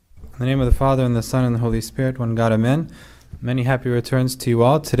In the name of the Father, and the Son, and the Holy Spirit, one God, Amen. Many happy returns to you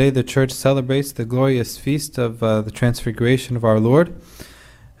all. Today the Church celebrates the glorious feast of the Transfiguration of our Lord.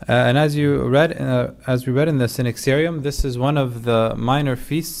 And as we read in the Synaxarium, this is one of the minor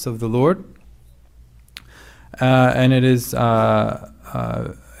feasts of the Lord. And it is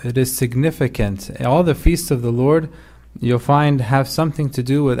significant. All the feasts of the Lord, you'll find, have something to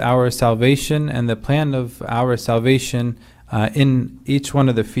do with our salvation and the plan of our salvation in each one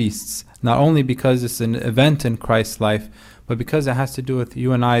of the feasts, not only because it's an event in Christ's life, but because it has to do with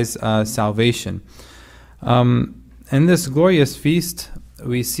you and I's salvation. In this glorious feast,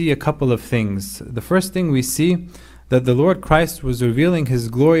 we see a couple of things. The first thing we see that the Lord Christ was revealing His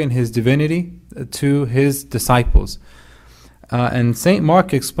glory and His divinity to His disciples. And St.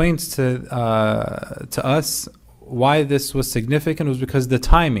 Mark explains to us why this was significant. It was because the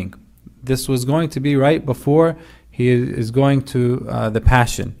timing. This was going to be right before He is going to the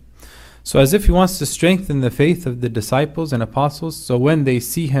Passion. So as if He wants to strengthen the faith of the disciples and apostles, so when they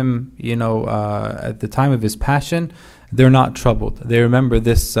see Him, at the time of His Passion, they're not troubled. They remember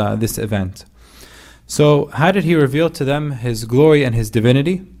this event. So how did He reveal to them His glory and His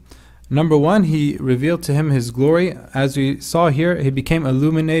divinity? Number one, He revealed to him His glory. As we saw here, He became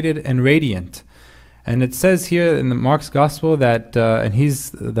illuminated and radiant. And it says here in the Mark's Gospel that, and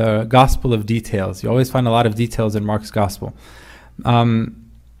he's the Gospel of details. You always find a lot of details in Mark's Gospel.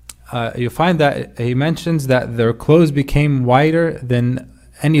 You find that he mentions that their clothes became whiter than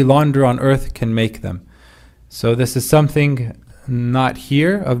any launder on earth can make them. So this is something not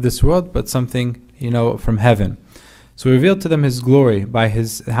here of this world, but something, from heaven. So He revealed to them His glory by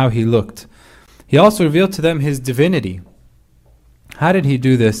how He looked. He also revealed to them His divinity. How did He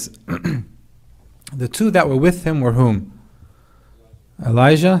do this? The two that were with Him were whom?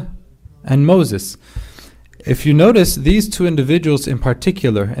 Elijah and Moses. If you notice, these two individuals in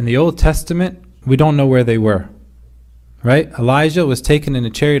particular, in the Old Testament, we don't know where they were. Right? Elijah was taken in a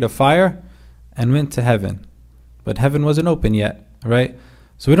chariot of fire and went to heaven. But heaven wasn't open yet. Right?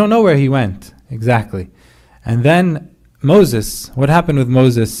 So we don't know where he went exactly. And then Moses, what happened with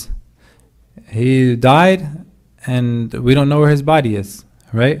Moses? He died and we don't know where his body is.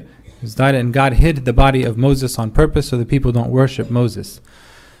 Right? He died, and God hid the body of Moses on purpose so the people don't worship Moses.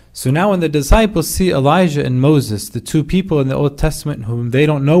 So now when the disciples see Elijah and Moses, the two people in the Old Testament whom they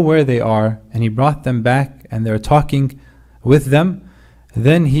don't know where they are, and He brought them back and they're talking with them,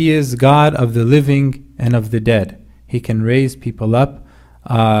 then He is God of the living and of the dead. He can raise people up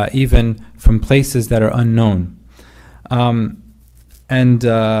even from places that are unknown.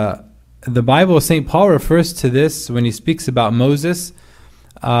 The Bible, St. Paul refers to this when he speaks about Moses.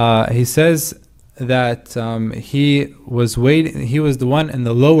 He says that he was the one in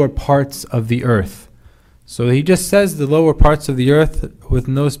the lower parts of the earth. So he just says the lower parts of the earth with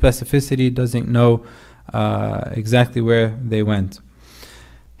no specificity, doesn't know exactly where they went.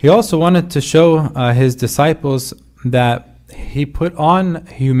 He also wanted to show his disciples that He put on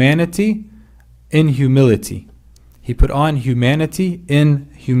humanity in humility. He put on humanity in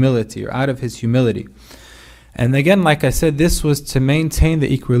humility, or out of His humility. And again, like I said, this was to maintain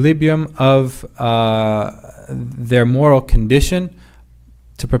the equilibrium of their moral condition,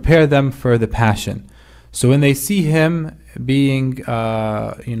 to prepare them for the Passion. So when they see Him being,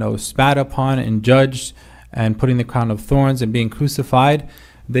 spat upon and judged, and putting the crown of thorns and being crucified,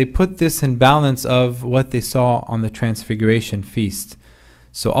 they put this in balance of what they saw on the Transfiguration feast.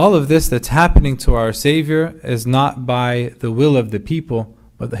 So all of this that's happening to our Savior is not by the will of the people,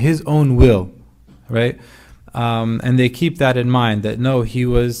 but His own will, right? And they keep that in mind, that no, He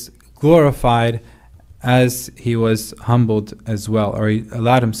was glorified as He was humbled as well, or He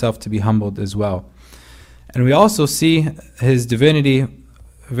allowed Himself to be humbled as well. And we also see His divinity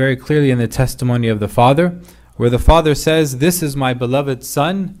very clearly in the testimony of the Father, where the Father says, "This is my beloved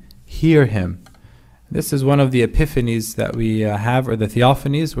Son, hear Him." This is one of the epiphanies that we have, or the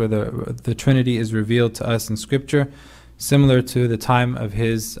theophanies, where the Trinity is revealed to us in Scripture, similar to the time of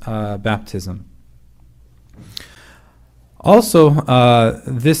His baptism. Also,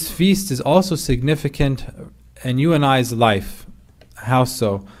 this feast is also significant in you and I's life. How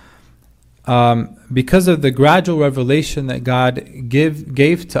so? Because of the gradual revelation that God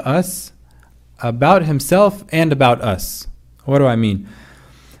gave to us about Himself and about us. What do I mean?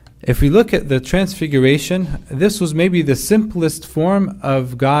 If we look at the Transfiguration, this was maybe the simplest form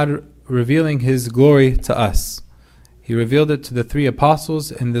of God revealing His glory to us. He revealed it to the three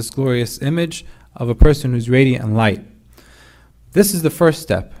apostles in this glorious image of a person who's radiant and light. This is the first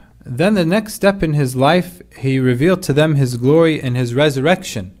step. Then the next step in His life, He revealed to them His glory in His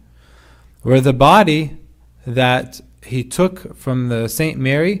resurrection, where the body that He took from the Saint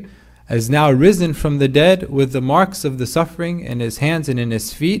Mary has now risen from the dead with the marks of the suffering in his hands and in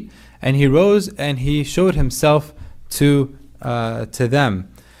his feet, and he rose and he showed himself to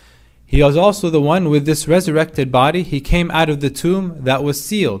them. He was also the one with this resurrected body. He came out of the tomb that was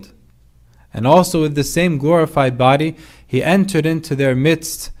sealed. And also with the same glorified body, he entered into their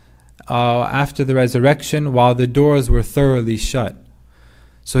midst after the resurrection while the doors were thoroughly shut.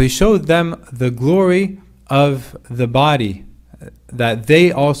 So he showed them the glory of the body that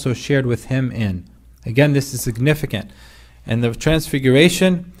they also shared with him in. Again, this is significant. And the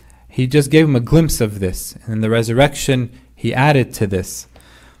transfiguration, he just gave them a glimpse of this. And in the resurrection, he added to this.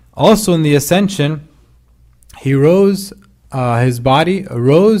 Also in the ascension, he rose, his body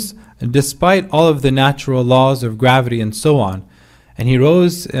rose despite all of the natural laws of gravity and so on. And he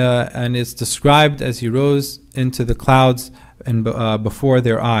rose, and it's described as he rose into the clouds and before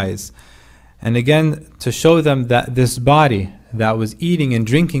their eyes. And again, to show them that this body that was eating and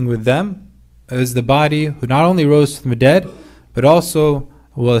drinking with them is the body who not only rose from the dead, but also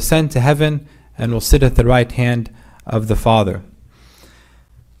will ascend to heaven and will sit at the right hand of the Father.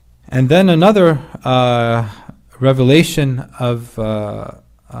 And then another revelation of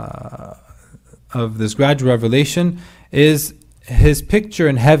this gradual revelation is his picture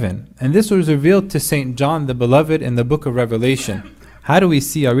in heaven. And this was revealed to St. John the Beloved in the book of Revelation. How do we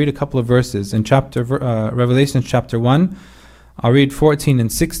see? I'll read a couple of verses. In Revelation chapter 1, I'll read 14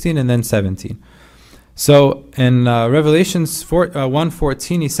 and 16 and then 17. So in Revelations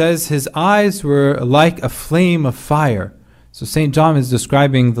 1:14, he says, his eyes were like a flame of fire. So St. John is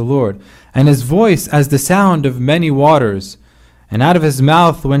describing the Lord. And his voice as the sound of many waters. And out of his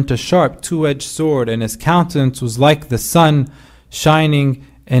mouth went a sharp two-edged sword, and his countenance was like the sun shining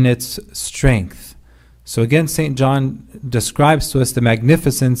in its strength. So again, St. John describes to us the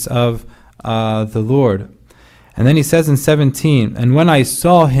magnificence of the Lord. And then he says in 17, and when I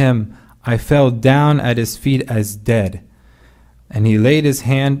saw him, I fell down at his feet as dead. And he laid his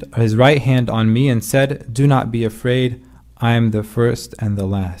right hand on me and said, do not be afraid, I am the first and the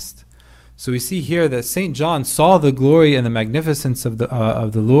last. So we see here that St. John saw the glory and the magnificence of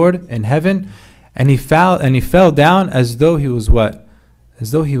the Lord in heaven, and he fell down as though he was what?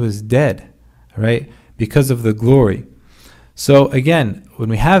 As though he was dead, right? Because of the glory. So again, when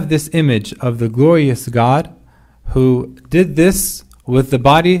we have this image of the glorious God who did this with the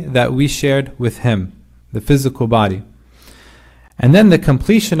body that we shared with him, the physical body. And then the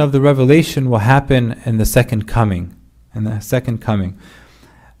completion of the revelation will happen in the second coming.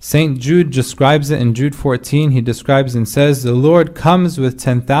 St. Jude describes it in Jude 14. He describes and says, the Lord comes with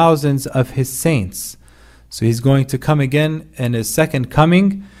 10,000s of his saints. So he's going to come again in his second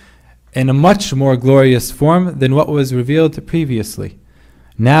coming in a much more glorious form than what was revealed previously.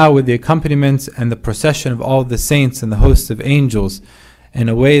 Now with the accompaniment and the procession of all the saints and the hosts of angels in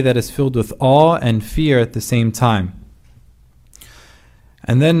a way that is filled with awe and fear at the same time.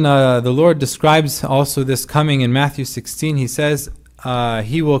 And then the Lord describes also this coming in Matthew 16. He says,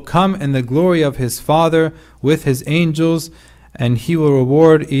 he will come in the glory of his Father with his angels, and he will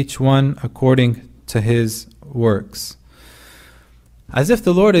reward each one according to his works. As if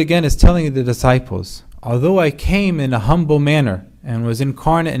the Lord again is telling the disciples, although I came in a humble manner and was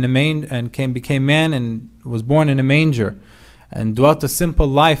incarnate in a became man and was born in a manger and dwelt a simple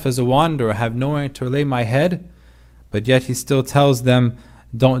life as a wanderer, have nowhere to lay my head, but yet he still tells them,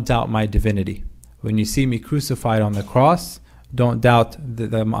 don't doubt my divinity. When you see me crucified on the cross, don't doubt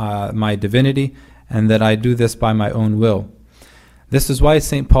my divinity and that I do this by my own will. This is why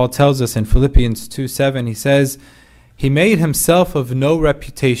St. Paul tells us in Philippians 2:7, he says, he made himself of no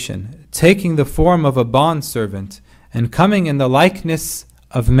reputation, taking the form of a bondservant and coming in the likeness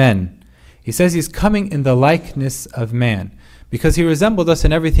of men. He says he's coming in the likeness of man because he resembled us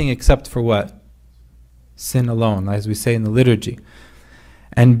in everything except for what? Sin alone, as we say in the liturgy.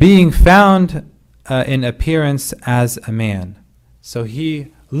 And being found in appearance as a man. So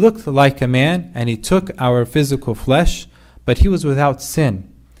he looked like a man and he took our physical flesh, but he was without sin.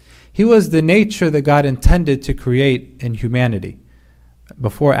 He was the nature that God intended to create in humanity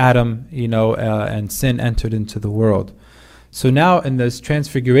before Adam, and sin entered into the world. So now in this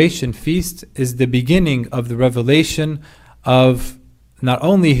Transfiguration feast is the beginning of the revelation of not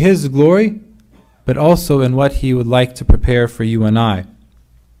only his glory, but also in what he would like to prepare for you and I.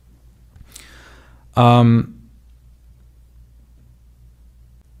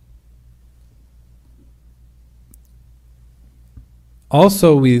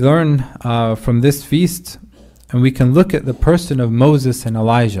 Also, we learn from this feast, and we can look at the person of Moses and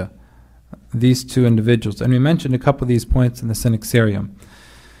Elijah, these two individuals. And we mentioned a couple of these points in the Synaxarium.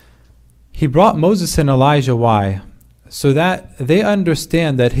 He brought Moses and Elijah, why? so that they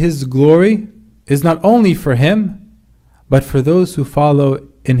understand that His glory is not only for Him, but for those who follow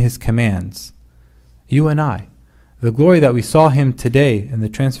in His commands. You and I. The glory that we saw Him today in the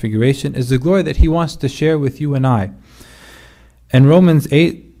Transfiguration is the glory that He wants to share with you and I. In Romans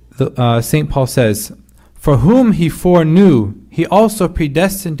 8, St. Paul says, "For whom He foreknew, He also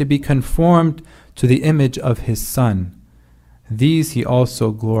predestined to be conformed to the image of His Son. These He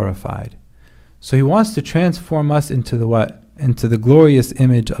also glorified." So He wants to transform us into the what? Into the glorious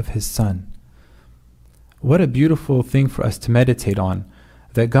image of His Son. What a beautiful thing for us to meditate on.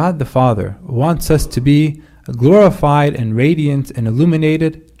 That God the Father wants us to be glorified and radiant and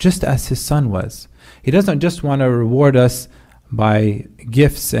illuminated just as His Son was. He doesn't just want to reward us by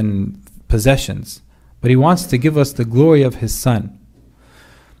gifts and possessions, but He wants to give us the glory of His Son.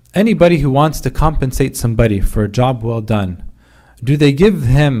 Anybody who wants to compensate somebody for a job well done, do they give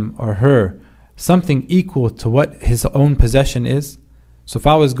him or her something equal to what his own possession is? So if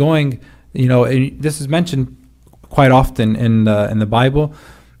I was going, and this is mentioned quite often in the Bible.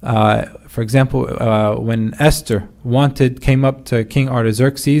 For example, when Esther came up to King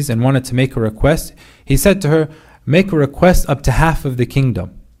Artaxerxes and wanted to make a request, he said to her, "Make a request up to half of the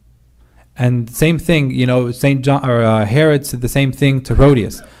kingdom." And same thing, Saint John or Herod said the same thing to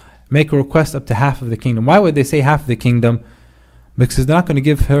Herodias. Make a request up to half of the kingdom. Why would they say half of the kingdom? Because they're not going to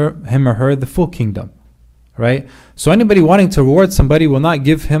give him or her the full kingdom, right? So anybody wanting to reward somebody will not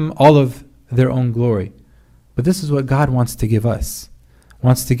give him all of their own glory. But this is what God wants to give us.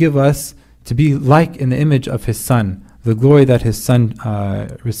 Wants to give us to be like in the image of His Son. The glory that His Son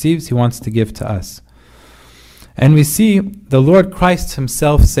receives, He wants to give to us. And we see the Lord Christ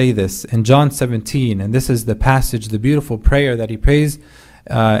Himself say this in John 17. And this is the passage, the beautiful prayer that He prays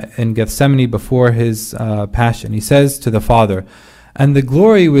in Gethsemane before His passion. He says to the Father, "And the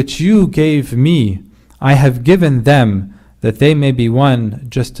glory which you gave me, I have given them, that they may be one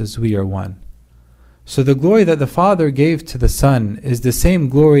just as we are one." So the glory that the Father gave to the Son is the same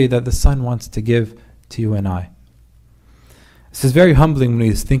glory that the Son wants to give to you and I. This is very humbling when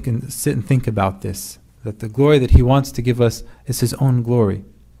we sit and think about this, that the glory that He wants to give us is His own glory.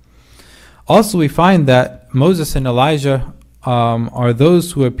 Also, we find that Moses and Elijah are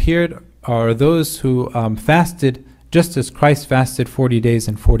those who fasted just as Christ fasted 40 days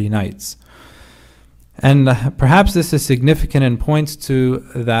and 40 nights. And perhaps this is significant and points to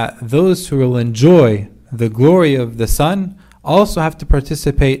that those who will enjoy the glory of the Son also have to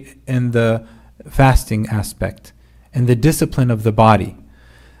participate in the fasting aspect, in the discipline of the body.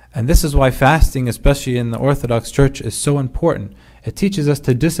 And this is why fasting, especially in the Orthodox Church, is so important. It teaches us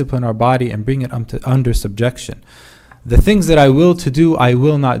to discipline our body and bring it under subjection. The things that I will to do, I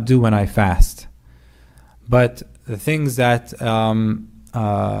will not do when I fast. But the things that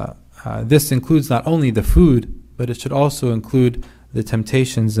this includes not only the food, but it should also include the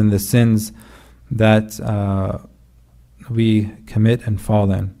temptations and the sins that we commit and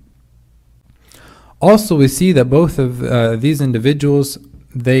fall in. Also, we see that both of these individuals,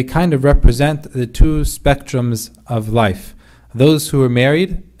 they kind of represent the two spectrums of life, those who are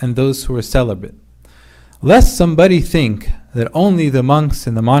married and those who are celibate. Lest somebody think that only the monks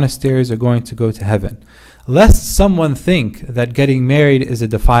in the monasteries are going to go to heaven. Lest someone think that getting married is a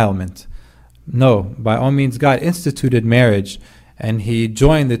defilement. No, by all means, God instituted marriage and He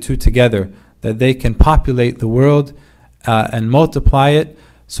joined the two together that they can populate the world and multiply it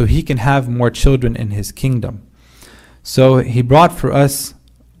so He can have more children in His kingdom. So He brought for us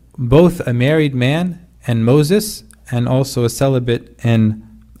both a married man and Moses, and also a celibate in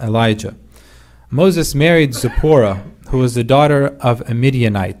Elijah. Moses married Zipporah, who was the daughter of a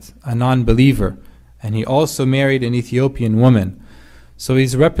Midianite, a non-believer, and he also married an Ethiopian woman. So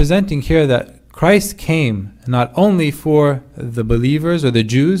he's representing here that Christ came not only for the believers or the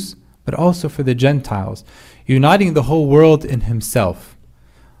Jews, but also for the Gentiles, uniting the whole world in Himself.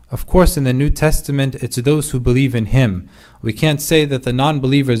 Of course, in the New Testament, it's those who believe in Him. We can't say that the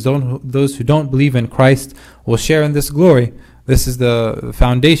non-believers, those who don't believe in Christ, will share in this glory. This is the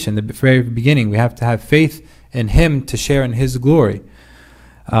foundation, the very beginning. We have to have faith in Him to share in His glory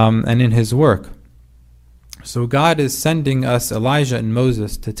and in His work. So God is sending us Elijah and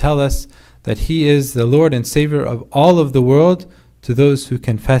Moses to tell us that He is the Lord and Savior of all of the world to those who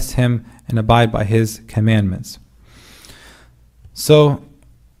confess Him and abide by His commandments. So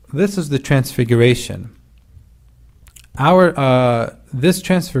this is the Transfiguration. This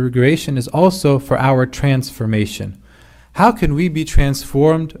Transfiguration is also for our transformation. How can we be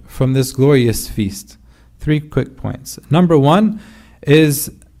transformed from this glorious feast? 3 quick points. Number 1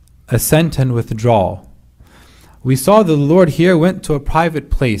 is ascent and withdrawal. We saw the Lord here went to a private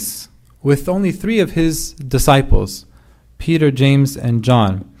place with only 3 of His disciples, Peter, James, and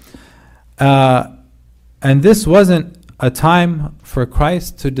John. And this wasn't a time for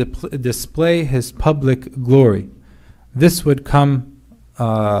Christ to display his public glory. This would come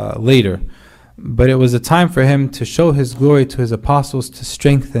later. But it was a time for him to show his glory to his apostles, to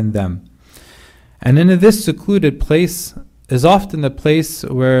strengthen them. And in this secluded place is often the place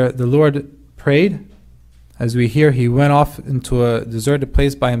where the Lord prayed. As we hear, he went off into a deserted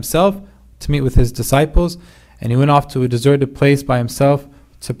place by himself to meet with his disciples, and he went off to a deserted place by himself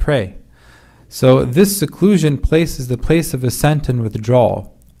to pray. So this seclusion place is the place of ascent and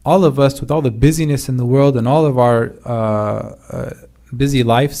withdrawal. All of us, with all the busyness in the world and all of our busy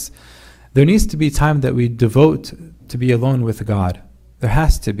lives, there needs to be time that we devote to be alone with God. There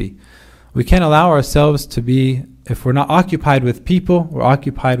has to be. We can't allow ourselves to be, if we're not occupied with people, we're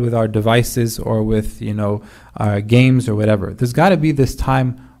occupied with our devices or with, our games or whatever. There's got to be this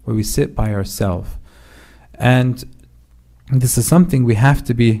time where we sit by ourselves. And this is something we have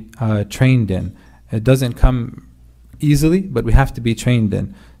to be trained in. It doesn't come easily, but we have to be trained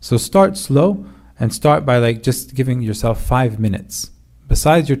in. So start slow and start by just giving yourself 5 minutes.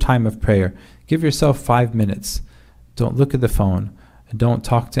 Besides your time of prayer, give yourself 5 minutes. Don't look at the phone. Don't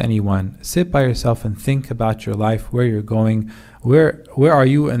talk to anyone. Sit by yourself and think about your life, where you're going. Where are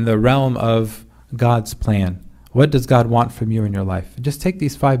you in the realm of God's plan? What does God want from you in your life? Just take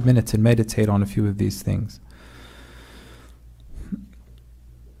these 5 minutes and meditate on a few of these things.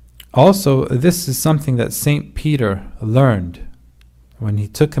 Also, this is something that St. Peter learned. When he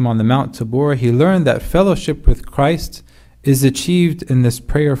took him on the Mount Tabor, he learned that fellowship with Christ is achieved in this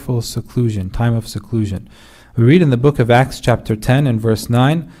prayerful seclusion, time of seclusion. We read in the book of Acts chapter 10 and verse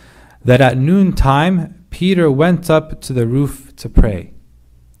 9 that at noontime Peter went up to the roof to pray.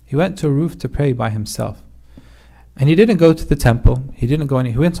 He went to a roof to pray by himself. And he didn't go to the temple. He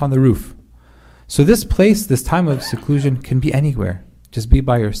went on the roof. So this place, this time of seclusion can be anywhere. Just be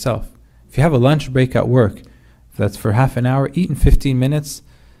by yourself. If you have a lunch break at work, if that's for half an hour, eat in 15 minutes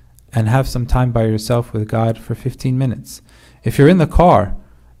and have some time by yourself with God for 15 minutes. If you're in the car,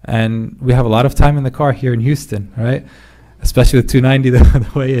 and we have a lot of time in the car here in Houston, right? Especially with 290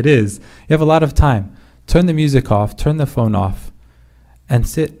 the way it is. You have a lot of time. Turn the music off, turn the phone off, and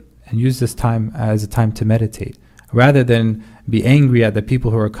sit and use this time as a time to meditate. Rather than be angry at the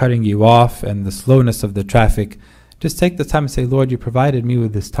people who are cutting you off and the slowness of the traffic, just take the time and say, Lord, you provided me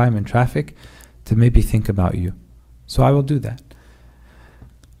with this time in traffic to maybe think about you. So I will do that.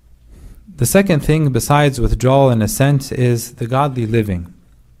 The second thing besides withdrawal and ascent is the godly living.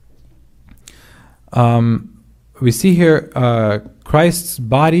 We see here Christ's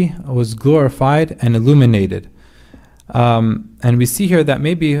body was glorified and illuminated. And we see here that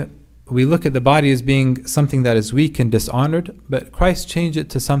maybe we look at the body as being something that is weak and dishonored, but Christ changed it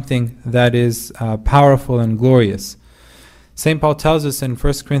to something that is powerful and glorious. St. Paul tells us in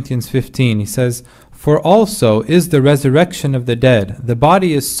 1 Corinthians 15, he says, "For also is the resurrection of the dead. The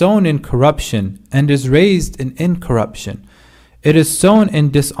body is sown in corruption and is raised in incorruption. It is sown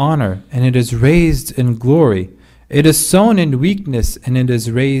in dishonor and it is raised in glory. It is sown in weakness and it is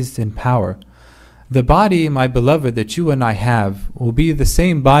raised in power." The body, my beloved, that you and I have will be the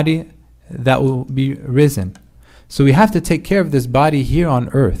same body that will be risen. So we have to take care of this body here on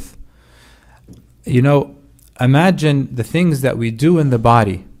earth. Imagine the things that we do in the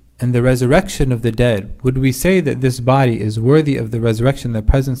body and the resurrection of the dead. Would we say that this body is worthy of the resurrection, the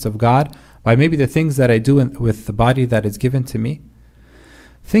presence of God, by maybe the things that I do with the body that is given to me?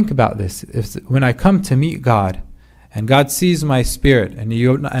 Think about this. When I come to meet God, and God sees my spirit,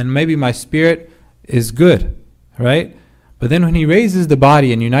 and maybe my spirit is good, right? But then when He raises the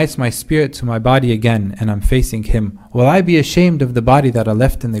body and unites my spirit to my body again, and I'm facing Him, will I be ashamed of the body that I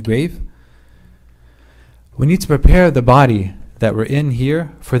left in the grave? We need to prepare the body that we're in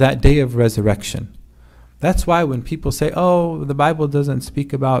here for that day of resurrection. That's why when people say, oh, the Bible doesn't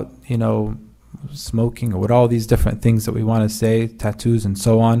speak about, smoking or what all these different things that we want to say, tattoos and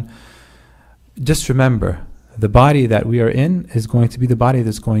so on, just remember, the body that we are in is going to be the body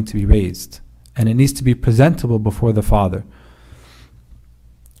that's going to be raised. And it needs to be presentable before the Father.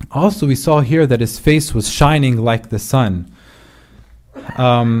 Also, we saw here that His face was shining like the sun.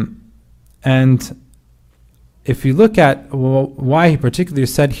 And if you look at why He particularly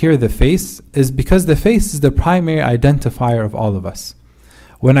said here the face, is because the face is the primary identifier of all of us.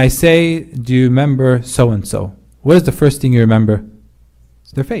 When I say, do you remember so-and-so? What is the first thing you remember?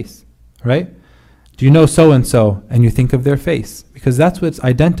 It's their face, right? Do you know so-and-so? And you think of their face, because that's what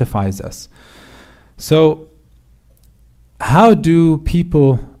identifies us. So, how do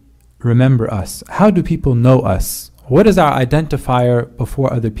people remember us? How do people know us? What is our identifier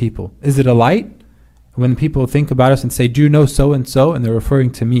before other people? Is it a light? When people think about us and say, do you know so and so? And they're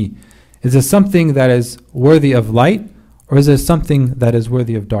referring to me. Is it something that is worthy of light, or is it something that is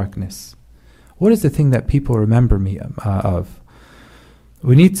worthy of darkness? What is the thing that people remember me of?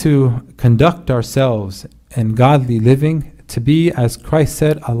 We need to conduct ourselves in godly living to be, as Christ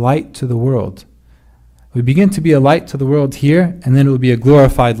said, a light to the world. We begin to be a light to the world here, and then it will be a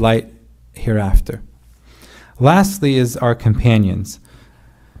glorified light hereafter. Lastly is our companions.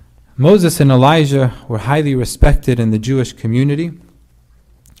 Moses and Elijah were highly respected in the Jewish community,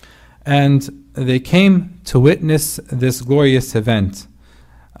 and they came to witness this glorious event.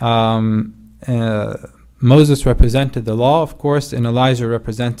 Moses represented the law, of course, and Elijah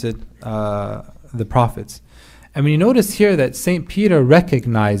represented the prophets. And when you notice here that St. Peter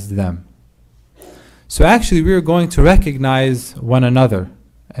recognized them. So actually we are going to recognize one another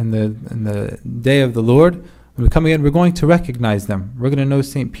in the day of the Lord. When we come again, we're going to recognize them. We're going to know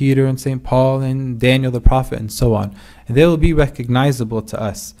St. Peter and St. Paul and Daniel the prophet and so on. And they will be recognizable to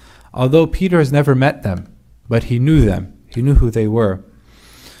us. Although Peter has never met them, but he knew them. He knew who they were.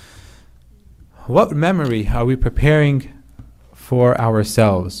 What memory are we preparing for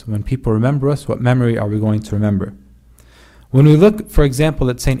ourselves? When people remember us, what memory are we going to remember? When we look, for example,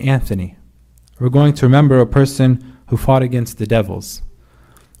 at St. Anthony, we're going to remember a person who fought against the devils.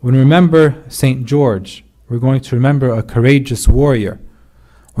 When we remember St. George, we're going to remember a courageous warrior.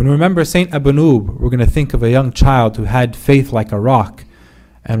 When we remember St. Abanub, we're going to think of a young child who had faith like a rock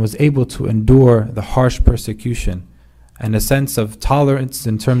and was able to endure the harsh persecution and a sense of tolerance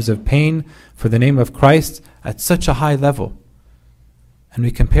in terms of pain for the name of Christ at such a high level. And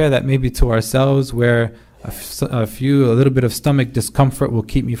we compare that maybe to ourselves, where a little bit of stomach discomfort will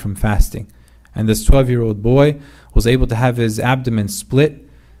keep me from fasting. And this 12-year-old boy was able to have his abdomen split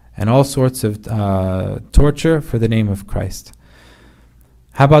and all sorts of torture for the name of Christ.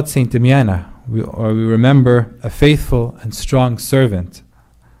 How about Saint Damiana? We remember a faithful and strong servant.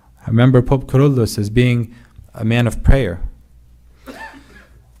 I remember Pope Kyrillos as being a man of prayer.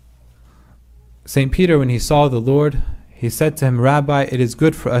 St. Peter, when he saw the Lord, he said to him, Rabbi, it is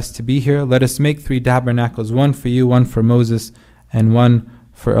good for us to be here. Let us make 3 tabernacles, one for you, one for Moses, and one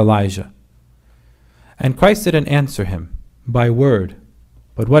for Elijah. And Christ didn't answer him by word.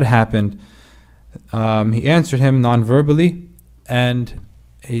 But what happened? He answered him non-verbally, and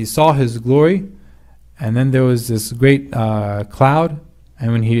he saw his glory, and then there was this great cloud,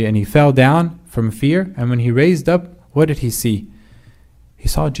 and he fell down from fear, and when he raised up, what did he see? He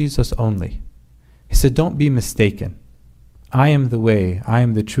saw Jesus only. He said, don't be mistaken. I am the way, I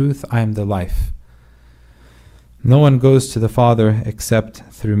am the truth, I am the life. No one goes to the Father except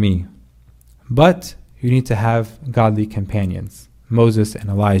through me. But you need to have godly companions, Moses and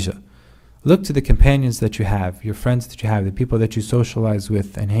Elijah. Look to the companions that you have, your friends that you have, the people that you socialize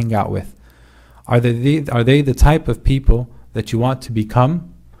with and hang out with. Are they the type of people that you want to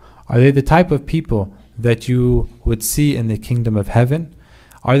become? Are they the type of people that you would see in the kingdom of heaven?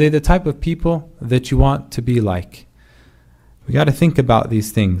 Are they the type of people that you want to be like? We got to think about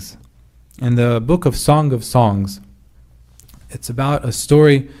these things. In the book of Song of Songs, it's about a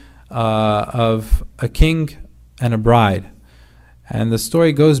story of a king and a bride. And the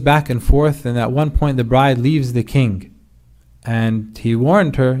story goes back and forth, and at one point the bride leaves the king. And he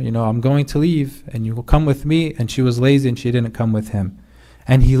warned her, I'm going to leave, and you will come with me. And she was lazy and she didn't come with him.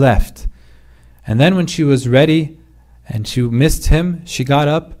 And he left. And then when she was ready and she missed him, she got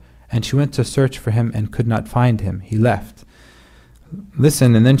up and she went to search for him and could not find him. He left.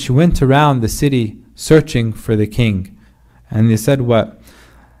 Listen, and then she went around the city searching for the king. And they said what?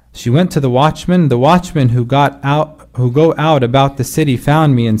 She went to the watchman. The watchman who go out about the city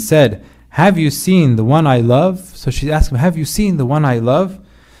found me and said, have you seen the one I love? So she asked him, have you seen the one I love?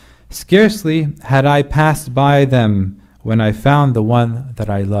 Scarcely had I passed by them when I found the one that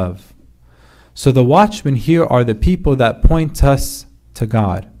I love. So the watchmen here are the people that point us to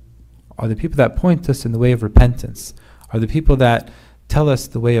God, are the people that point us in the way of repentance, are the people that tell us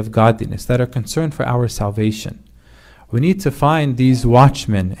the way of godliness, that are concerned for our salvation. We need to find these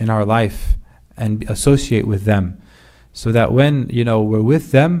watchmen in our life and associate with them, so that when we're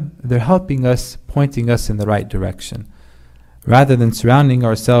with them, they're helping us, pointing us in the right direction, rather than surrounding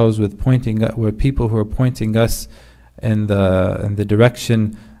ourselves with people who are pointing us in the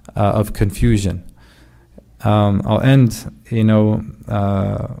direction of confusion. I'll end,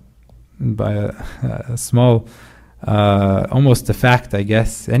 by a small, almost a fact, I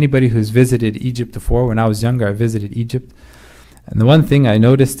guess. Anybody who's visited Egypt before, when I was younger, I visited Egypt. And the one thing I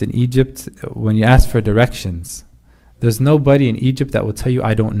noticed in Egypt, when you ask for directions, there's nobody in Egypt that will tell you,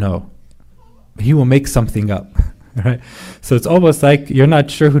 I don't know. He will make something up. right? So it's almost like you're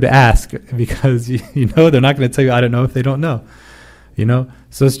not sure who to ask, because you know they're not going to tell you, I don't know, if they don't know.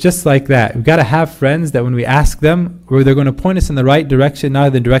 So it's just like that. We've got to have friends that when we ask them, where they're going to point us in the right direction,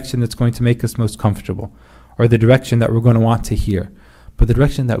 not the direction that's going to make us most comfortable, or the direction that we're going to want to hear, but the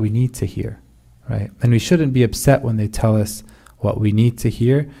direction that we need to hear, right? And we shouldn't be upset when they tell us what we need to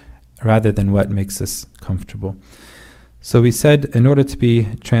hear, rather than what makes us comfortable. So we said, in order to be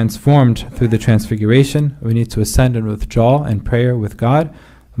transformed through the transfiguration, we need to ascend and withdraw in prayer with God.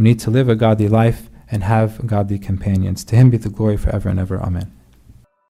 We need to live a godly life and have godly companions. To Him be the glory forever and ever. Amen.